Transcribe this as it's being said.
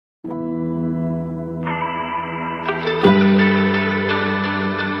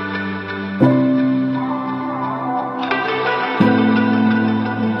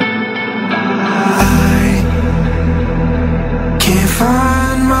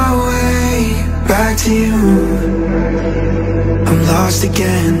to you. I'm lost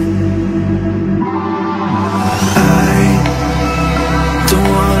again. I don't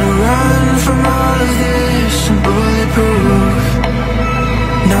wanna run from all of this. I'm bulletproof,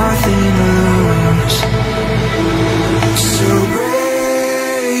 nothing to lose. So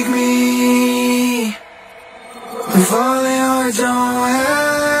break me. I'm falling hard, don't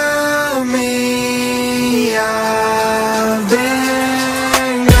help me. I've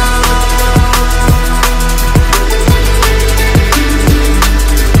been gone.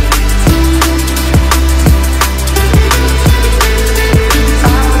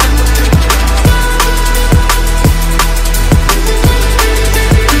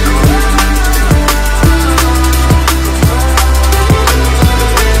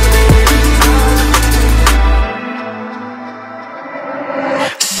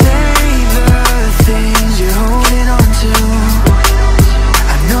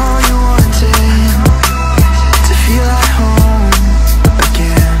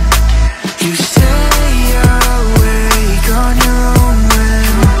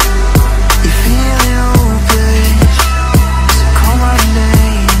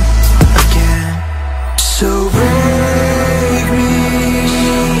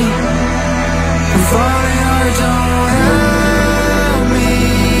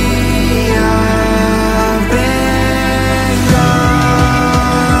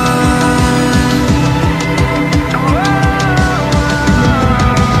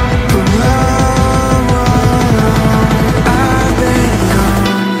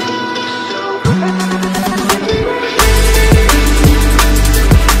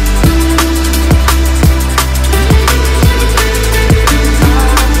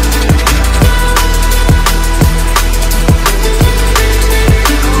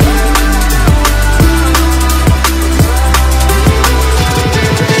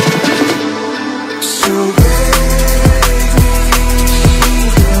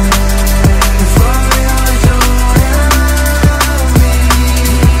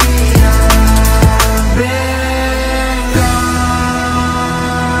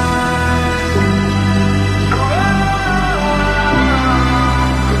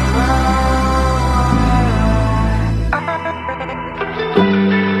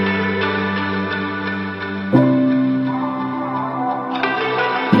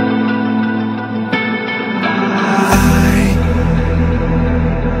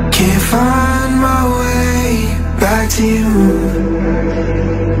 To you,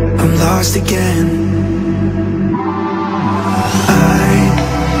 I'm lost again. I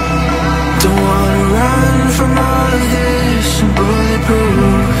don't wanna run from all of this. I'm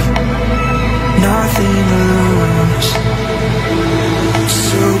bulletproof, nothing to lose.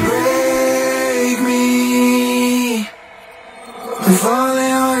 So break me. I'm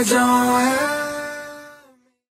falling hard, don't